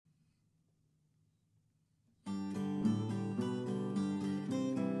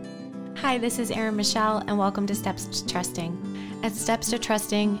Hi, this is Erin Michelle, and welcome to Steps to Trusting. At Steps to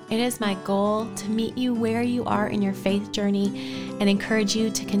Trusting, it is my goal to meet you where you are in your faith journey and encourage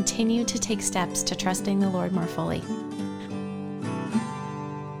you to continue to take steps to trusting the Lord more fully.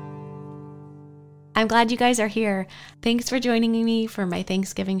 I'm glad you guys are here. Thanks for joining me for my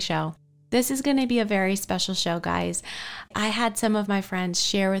Thanksgiving show. This is going to be a very special show, guys. I had some of my friends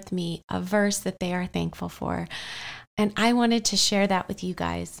share with me a verse that they are thankful for, and I wanted to share that with you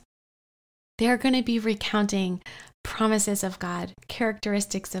guys. They're going to be recounting promises of God,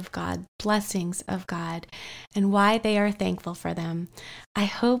 characteristics of God, blessings of God, and why they are thankful for them. I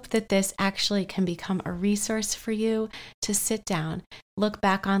hope that this actually can become a resource for you to sit down, look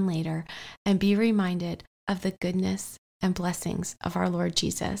back on later, and be reminded of the goodness and blessings of our Lord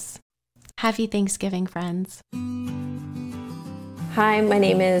Jesus. Happy Thanksgiving, friends. Hi, my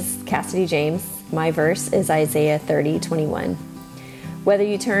name is Cassidy James. My verse is Isaiah 30:21. Whether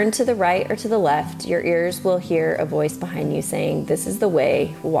you turn to the right or to the left, your ears will hear a voice behind you saying, "This is the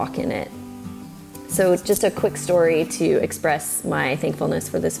way, walk in it." So just a quick story to express my thankfulness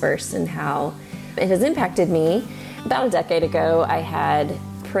for this verse and how it has impacted me. About a decade ago, I had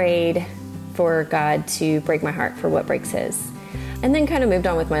prayed for God to break my heart for what breaks His, and then kind of moved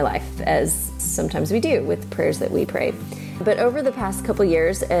on with my life, as sometimes we do with prayers that we pray. But over the past couple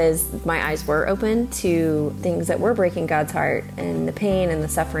years, as my eyes were open to things that were breaking God's heart and the pain and the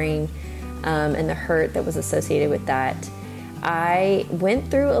suffering and the hurt that was associated with that, I went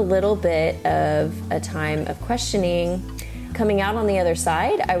through a little bit of a time of questioning. Coming out on the other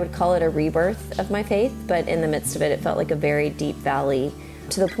side, I would call it a rebirth of my faith, but in the midst of it, it felt like a very deep valley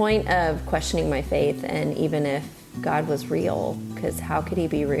to the point of questioning my faith and even if God was real, because how could He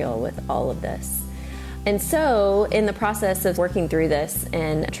be real with all of this? And so in the process of working through this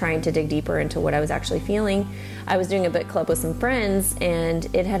and trying to dig deeper into what I was actually feeling, I was doing a book club with some friends, and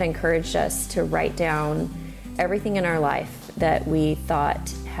it had encouraged us to write down everything in our life that we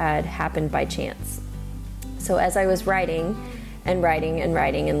thought had happened by chance. So as I was writing and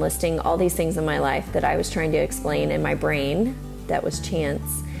listing all these things in my life that I was trying to explain in my brain that was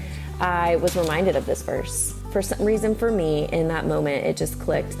chance, I was reminded of this verse. For some reason for me, in that moment, it just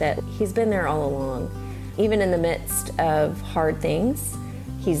clicked that He's been there all along. Even in the midst of hard things,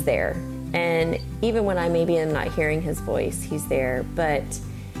 He's there. And even when I maybe am not hearing His voice, He's there. But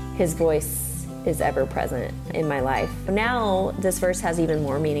His voice is ever present in my life. Now, this verse has even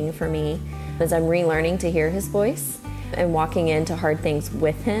more meaning for me as I'm relearning to hear His voice and walking into hard things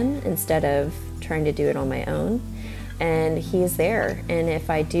with Him instead of trying to do it on my own. And He is there. And if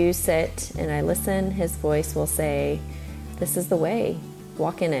I do sit and I listen, His voice will say, "This is the way,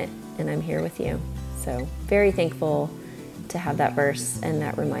 walk in it, and I'm here with you." So very thankful to have that verse and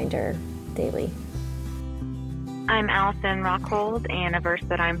that reminder daily. I'm Allison Rockhold, and a verse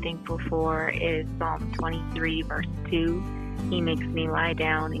that I'm thankful for is Psalm 23, verse 2. He makes me lie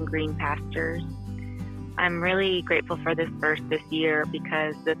down in green pastures. I'm really grateful for this verse this year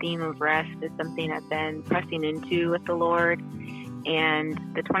because the theme of rest is something I've been pressing into with the Lord. And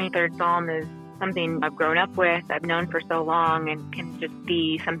the 23rd Psalm is something I've grown up with, I've known for so long, and can just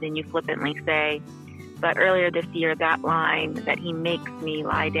be something you flippantly say. But earlier this year, that line, that He makes me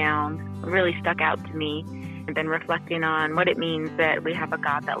lie down, really stuck out to me. I've been reflecting on what it means that we have a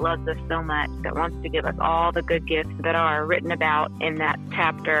God that loves us so much, that wants to give us all the good gifts that are written about in that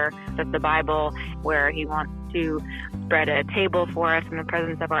chapter of the Bible, where He wants to spread a table for us in the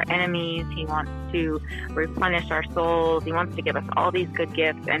presence of our enemies. He wants to replenish our souls. He wants to give us all these good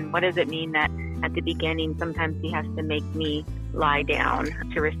gifts. And what does it mean that at the beginning, sometimes He has to make me lie down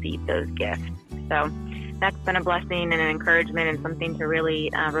to receive those gifts? So that's been a blessing and an encouragement and something to really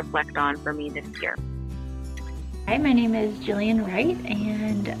reflect on for me this year. Hi, my name is Jillian Wright,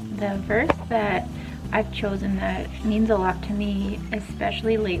 and the verse that I've chosen that means a lot to me,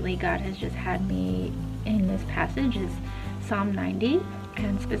 especially lately, God has just had me in this passage, is Psalm 90,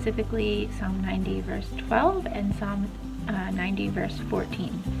 and specifically Psalm 90 verse 12 and Psalm 90 verse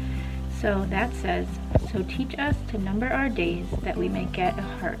 14. So that says, "So teach us to number our days, that we may get a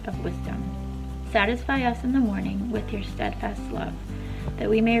heart of wisdom. Satisfy us in the morning with your steadfast love, that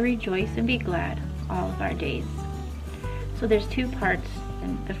we may rejoice and be glad all of our days." So there's two parts,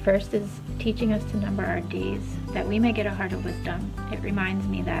 and the first is teaching us to number our days, that we may get a heart of wisdom. It reminds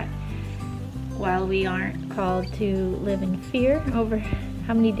me that while we aren't called to live in fear over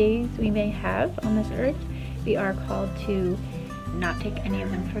how many days we may have on this earth, we are called to not take any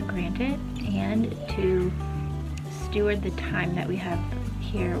of them for granted and to steward the time that we have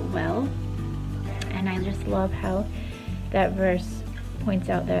here well. And I just love how that verse points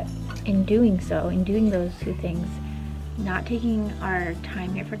out that in doing so, in doing those two things, not taking our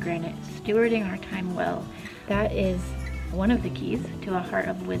time here for granted, stewarding our time well. That is one of the keys to a heart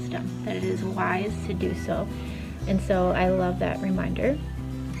of wisdom, that it is wise to do so. And so I love that reminder.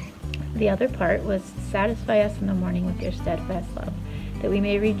 The other part was satisfy us in the morning with your steadfast love, that we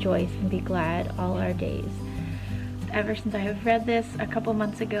may rejoice and be glad all our days. Ever since I have read this a couple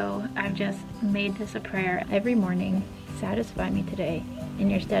months ago, I've just made this a prayer every morning. Satisfy me today in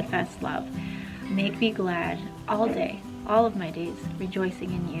your steadfast love. Make me glad all day, all of my days,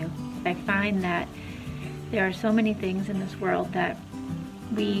 rejoicing in you. I find that there are so many things in this world that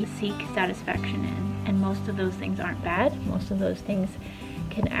we seek satisfaction in, and most of those things aren't bad. Most of those things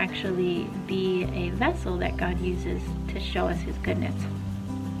can actually be a vessel that God uses to show us his goodness.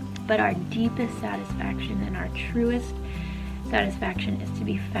 But our deepest satisfaction and our truest satisfaction is to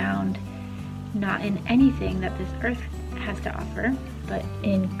be found not in anything that this earth has to offer, but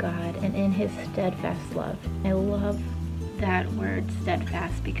in God and in his steadfast love. I love that word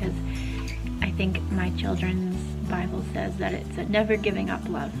steadfast because I think my children's Bible says that it's a never giving up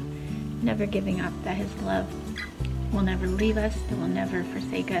love. Never giving up, that his love will never leave us, it will never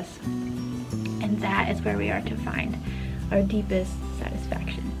forsake us. And that is where we are to find our deepest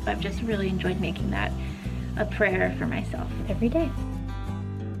satisfaction. I've just really enjoyed making that a prayer for myself every day.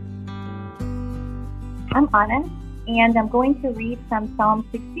 I'm Anna, and I'm going to read from Psalm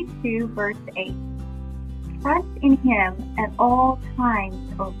 62, verse 8. Trust in him at all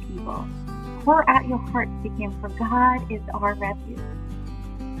times, O people. Pour out your hearts to him, for God is our refuge.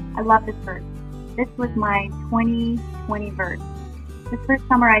 I love this verse. This was my 2020 verse. This verse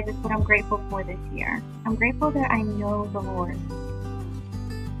summarizes what I'm grateful for this year. I'm grateful that I know the Lord.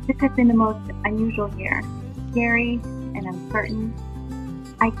 This has been the most unusual year, scary and uncertain.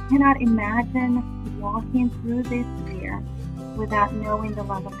 I cannot imagine walking through this year without knowing the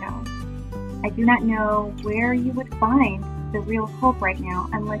love of God. I do not know where you would find the real hope right now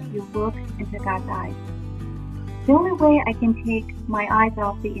unless you look into God's eyes. The only way I can take my eyes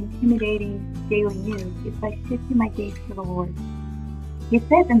off the intimidating daily news is by shifting my gaze to the Lord. He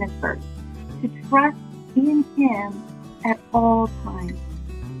says in this verse, to trust in him at all times.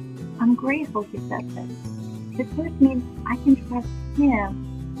 I'm grateful he says this. This verse means I can trust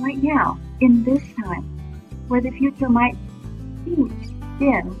him right now, in this time, where the future might seem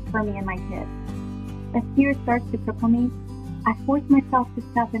dim for me and my kids. As fear starts to cripple me, I force myself to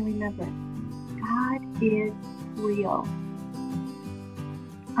stop and remember, God is real.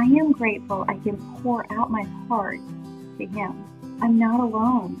 I am grateful I can pour out my heart to him. I'm not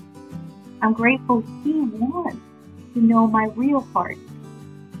alone. I'm grateful he wants to know my real heart.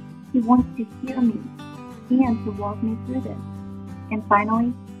 He wants to hear me and to walk me through this. And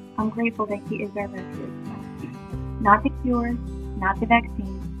finally, I'm grateful that he is our refuge. Not the cure, not the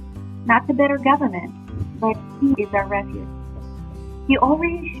vaccine, not the better government, but he is our refuge. He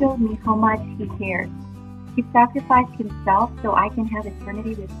already showed me how much he cares. He sacrificed himself so I can have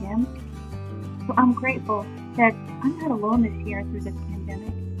eternity with him. So I'm grateful that I'm not alone this year through this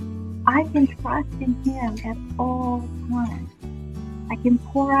pandemic. I can trust in him at all times. I can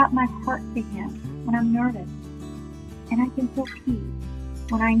pour out my heart to him when I'm nervous. And I can feel peace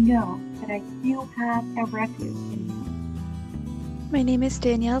when I know that I still have a refuge in him. My name is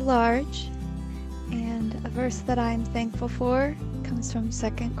Danielle Large, and a verse that I'm thankful for comes from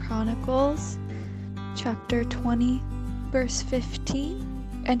 2 Chronicles chapter 20, verse 15.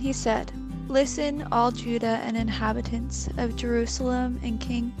 And he said, "Listen, all Judah and inhabitants of Jerusalem and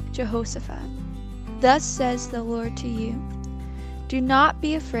King Jehoshaphat. Thus says the Lord to you, do not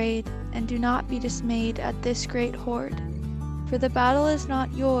be afraid and do not be dismayed at this great horde, for the battle is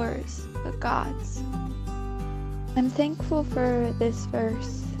not yours, but God's." I'm thankful for this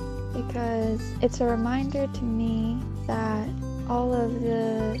verse because it's a reminder to me that all of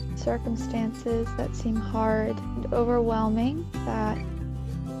the circumstances that seem hard and overwhelming, that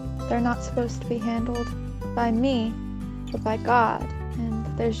they're not supposed to be handled by me, but by God. And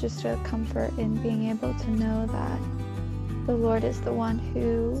there's just a comfort in being able to know that the Lord is the one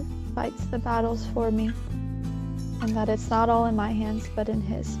who fights the battles for me, and that it's not all in my hands, but in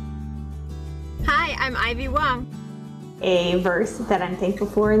his. Hi, I'm Ivy Wong. A verse that I'm thankful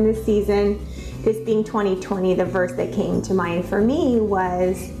for in this season, this being 2020, the verse that came to mind for me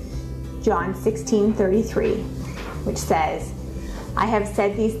was John 16:33, which says, I have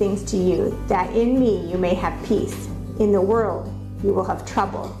said these things to you, that in me you may have peace. In the world you will have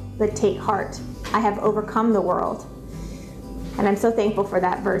trouble, but take heart. I have overcome the world. And I'm so thankful for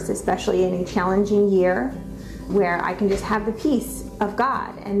that verse, especially in a challenging year where I can just have the peace of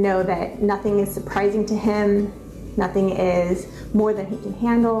God and know that nothing is surprising to him, nothing is more than he can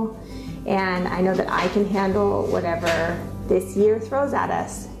handle, And I know that I can handle whatever this year throws at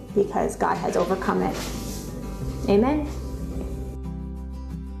us because God has overcome it. Amen.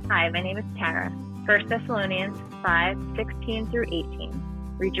 Hi, my name is Tara. 1 Thessalonians 5:16-18.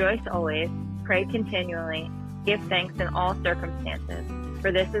 Rejoice always, pray continually, give thanks in all circumstances,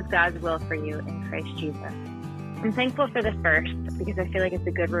 for this is God's will for you in Christ Jesus. I'm thankful for this verse because I feel like it's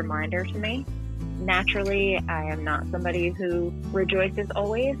a good reminder to me. Naturally, I am not somebody who rejoices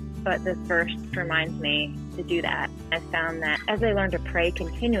always, but this verse reminds me to do that. I found that as I learn to pray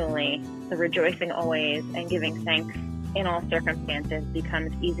continually, the rejoicing always and giving thanks in all circumstances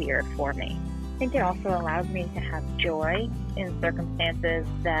becomes easier for me. I think it also allows me to have joy in circumstances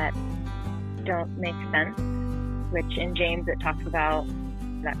that don't make sense, which in James it talks about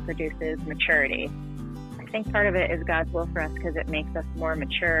that produces maturity. I think part of it is God's will for us because it makes us more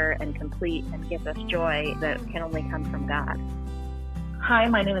mature and complete and gives us joy that can only come from God. Hi,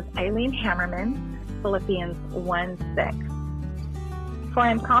 my name is Eileen Hammerman, Philippians 1:6. For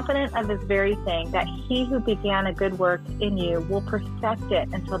I am confident of this very thing, that he who began a good work in you will perfect it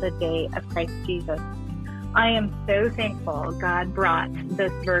until the day of Christ Jesus. I am so thankful God brought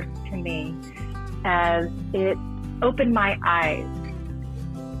this verse to me as it opened my eyes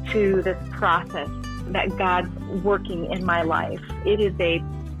to this process that God's working in my life. It is a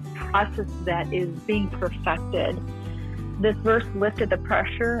process that is being perfected. This verse lifted the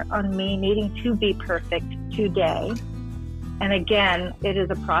pressure on me needing to be perfect today. And again, it is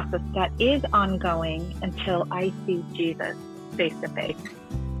a process that is ongoing until I see Jesus face to face.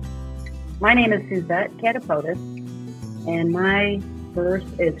 My name is Suzette Catapotis, and my verse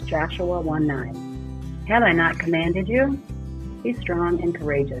is Joshua 1:9. Have I not commanded you? Be strong and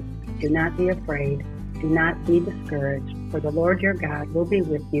courageous. Do not be afraid. Do not be discouraged, for the Lord your God will be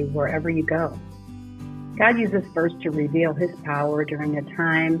with you wherever you go. God used this verse to reveal his power during a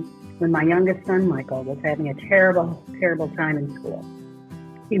time when my youngest son, Michael, was having a terrible, terrible time in school.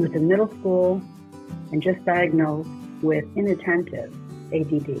 He was in middle school and just diagnosed with inattentive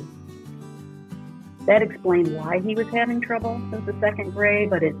ADD. That explained why he was having trouble since the second grade,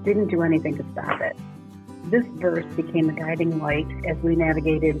 but it didn't do anything to stop it. This verse became a guiding light as we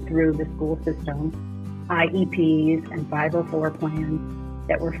navigated through the school system, IEPs and 504 plans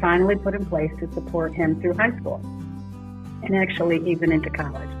that were finally put in place to support him through high school, and actually even into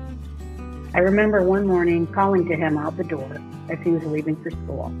college. I remember one morning calling to him out the door as he was leaving for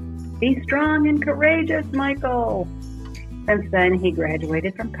school. Be strong and courageous, Michael! Since then, he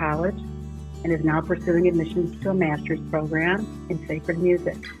graduated from college and is now pursuing admissions to a master's program in sacred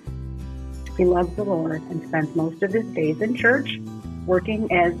music. He loves the Lord and spends most of his days in church,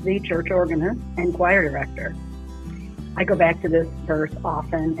 working as the church organist and choir director. I go back to this verse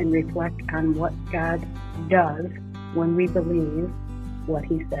often and reflect on what God does when we believe what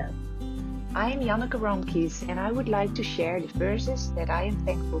he says. I am Janneke Roomkies, and I would like to share the verses that I am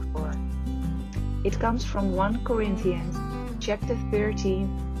thankful for. It comes from 1 Corinthians chapter 13,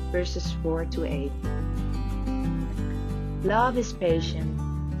 verses 4-8. Love is patient.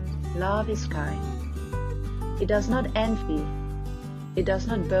 Love is kind. It does not envy. It does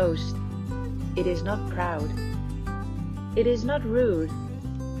not boast. It is not proud. It is not rude.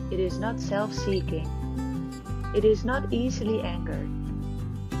 It is not self-seeking. It is not easily angered.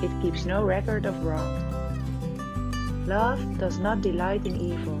 It keeps no record of wrongs. Love does not delight in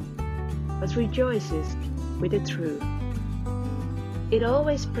evil, but rejoices with the truth. It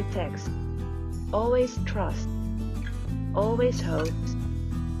always protects, always trusts, always hopes,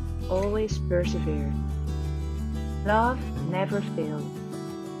 always perseveres. Love never fails.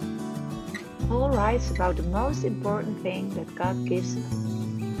 Paul writes about the most important thing that God gives us,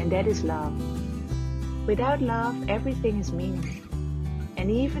 and that is love. Without love, everything is meaningless. And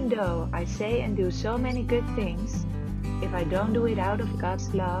even though I say and do so many good things, if I don't do it out of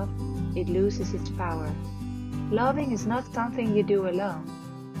God's love, it loses its power. Loving is not something you do alone,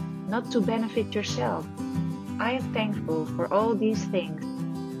 not to benefit yourself. I am thankful for all these things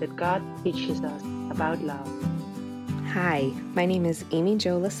that God teaches us about love. Hi, my name is Amy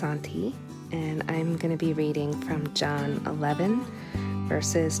Jo Lasanti, and I'm going to be reading from John 11,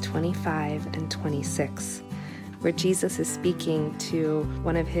 verses 25 and 26. Where Jesus is speaking to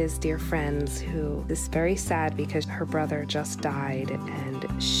one of his dear friends who is very sad because her brother just died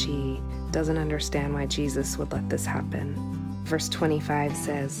and she doesn't understand why Jesus would let this happen. Verse 25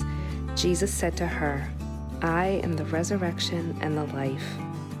 says, Jesus said to her, I am the resurrection and the life.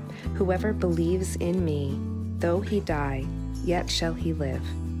 Whoever believes in me, though he die, yet shall he live.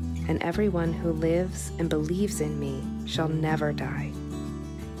 And everyone who lives and believes in me shall never die.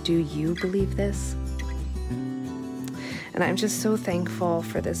 Do you believe this? And I'm just so thankful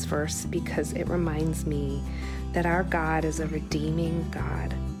for this verse because it reminds me that our God is a redeeming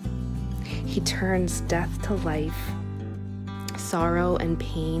God. He turns death to life, sorrow and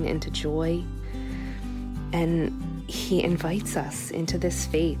pain into joy, and He invites us into this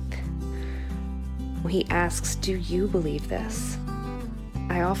faith. He asks, do you believe this?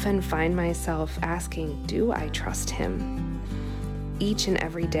 I often find myself asking, do I trust Him? Each and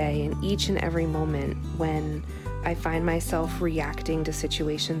every day and each and every moment when I find myself reacting to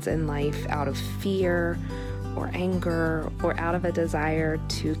situations in life out of fear or anger or out of a desire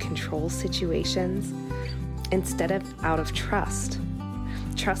to control situations, instead of out of trust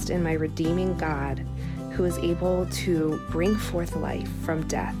in my redeeming God who is able to bring forth life from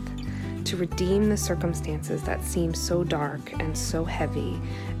death, to redeem the circumstances that seem so dark and so heavy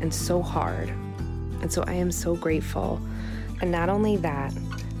and so hard. And so I am so grateful. And not only that,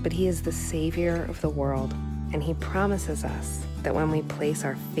 but He is the Savior of the world. And He promises us that when we place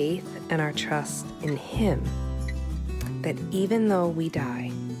our faith and our trust in Him, that even though we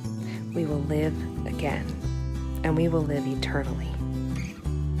die, we will live again, and we will live eternally.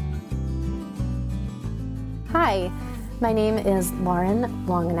 Hi, my name is Lauren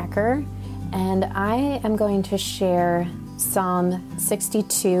Longenecker, and I am going to share Psalm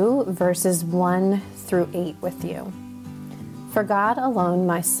 62, verses 1 through 8 with you. For God alone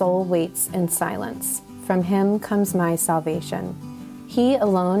my soul waits in silence. From Him comes my salvation. He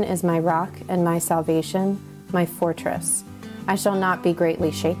alone is my rock and my salvation, my fortress. I shall not be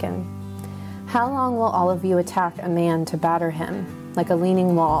greatly shaken. How long will all of you attack a man to batter him, like a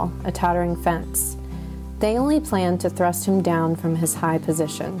leaning wall, a tottering fence? They only plan to thrust him down from his high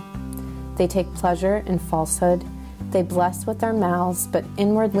position. They take pleasure in falsehood. They bless with their mouths, but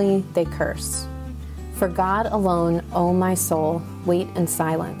inwardly they curse. For God alone, O my soul, wait in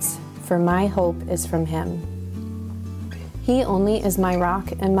silence, for my hope is from Him. He only is my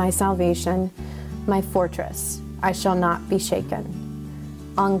rock and my salvation, my fortress. I shall not be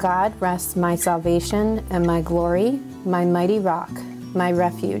shaken. On God rests my salvation and my glory, my mighty rock, my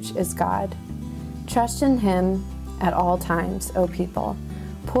refuge is God. Trust in Him at all times, O people.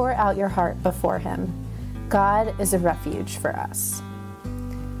 Pour out your heart before Him. God is a refuge for us.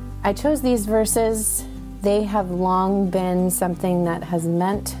 I chose these verses. They have long been something that has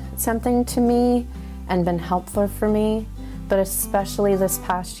meant something to me and been helpful for me, but especially this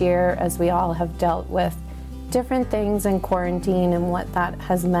past year as we all have dealt with different things in quarantine and what that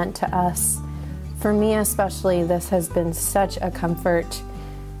has meant to us. For me especially, this has been such a comfort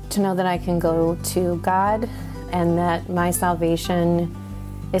to know that I can go to God and that my salvation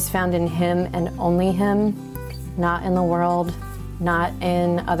is found in Him and only Him, not in the world, not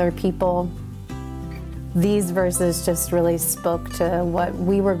in other people. These verses just really spoke to what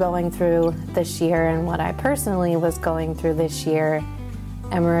we were going through this year and what I personally was going through this year.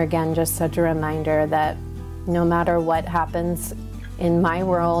 And were again just such a reminder that no matter what happens in my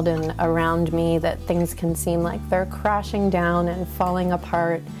world and around me, that things can seem like they're crashing down and falling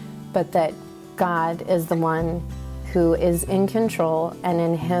apart, but that God is the one who is in control, and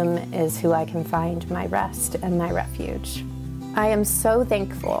in Him is who I can find my rest and my refuge. I am so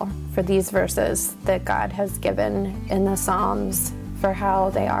thankful for these verses that God has given in the Psalms, for how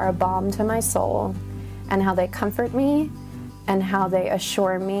they are a balm to my soul, and how they comfort me, and how they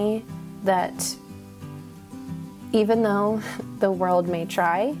assure me that even though the world may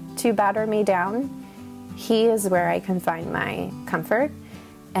try to batter me down, He is where I can find my comfort,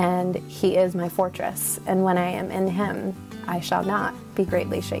 and He is my fortress. And when I am in Him, I shall not be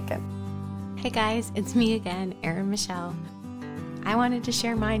greatly shaken. Hey guys, it's me again, Erin Michelle. I wanted to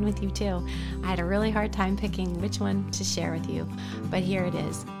share mine with you too. I had a really hard time picking which one to share with you, but here it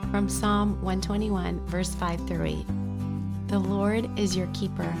is, from Psalm 121, verse 5 through 8. The Lord is your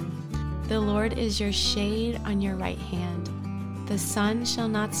keeper. The Lord is your shade on your right hand. The sun shall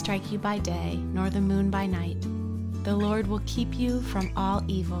not strike you by day, nor the moon by night. The Lord will keep you from all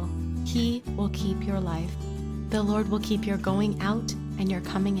evil. He will keep your life. The Lord will keep your going out and your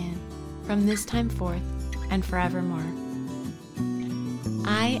coming in, from this time forth and forevermore.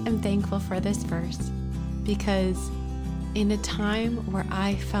 I am thankful for this verse because in a time where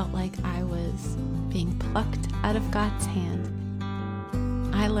I felt like I was being plucked out of God's hand,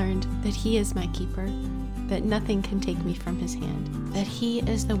 I learned that He is my keeper, that nothing can take me from His hand, that He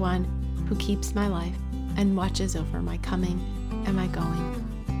is the one who keeps my life and watches over my coming and my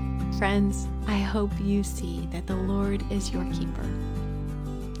going. Friends, I hope you see that the Lord is your keeper.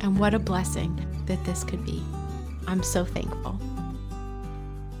 And what a blessing that this could be. I'm so thankful.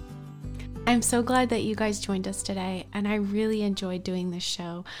 I'm so glad that you guys joined us today, and I really enjoyed doing this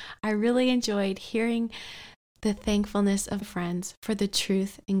show. I really enjoyed hearing the thankfulness of friends for the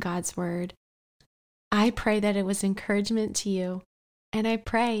truth in God's word. I pray that it was encouragement to you, and I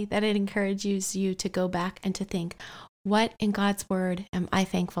pray that it encourages you to go back and to think, what in God's word am I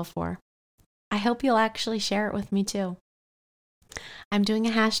thankful for? I hope you'll actually share it with me too. I'm doing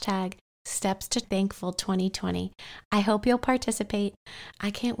a hashtag, Steps to Thankful 2020. I hope you'll participate. I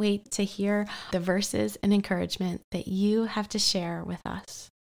can't wait to hear the verses and encouragement that you have to share with us.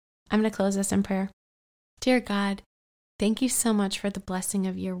 I'm going to close this in prayer. Dear God, thank you so much for the blessing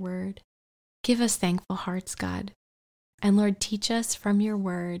of your word. Give us thankful hearts, God. And Lord, teach us from your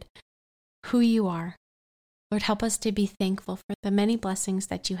word who you are. Lord, help us to be thankful for the many blessings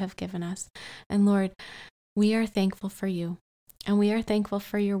that you have given us. And Lord, we are thankful for you. And we are thankful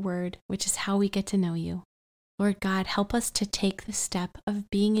for your word, which is how we get to know you. Lord God, help us to take the step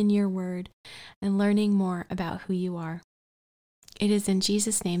of being in your word and learning more about who you are. It is in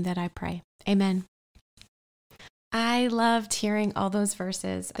Jesus' name that I pray. Amen. I loved hearing all those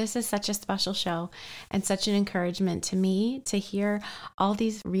verses. This is such a special show and such an encouragement to me to hear all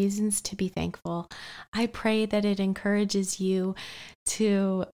these reasons to be thankful. I pray that it encourages you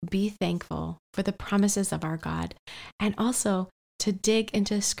to be thankful for the promises of our God, and also to dig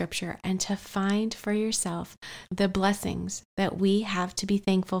into scripture and to find for yourself the blessings that we have to be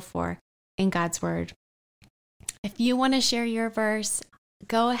thankful for in God's word. If you want to share your verse,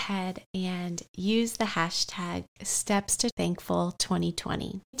 go ahead and use the hashtag Steps to Thankful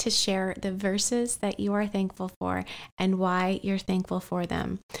 2020 to share the verses that you are thankful for and why you're thankful for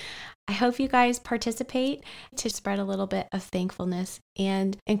them. I hope you guys participate to spread a little bit of thankfulness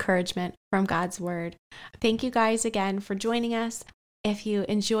and encouragement from God's word. Thank you guys again for joining us. If you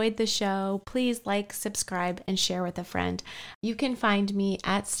enjoyed the show, please like, subscribe, and share with a friend. You can find me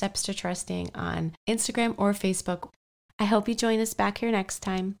at Steps to Trusting on Instagram or Facebook. I hope you join us back here next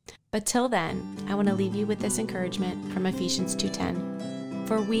time. But till then, I want to leave you with this encouragement from Ephesians 2:10.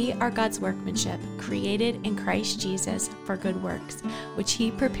 For we are God's workmanship, created in Christ Jesus for good works, which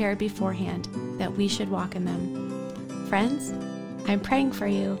he prepared beforehand that we should walk in them. Friends, I'm praying for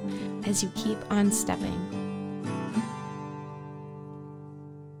you as you keep on stepping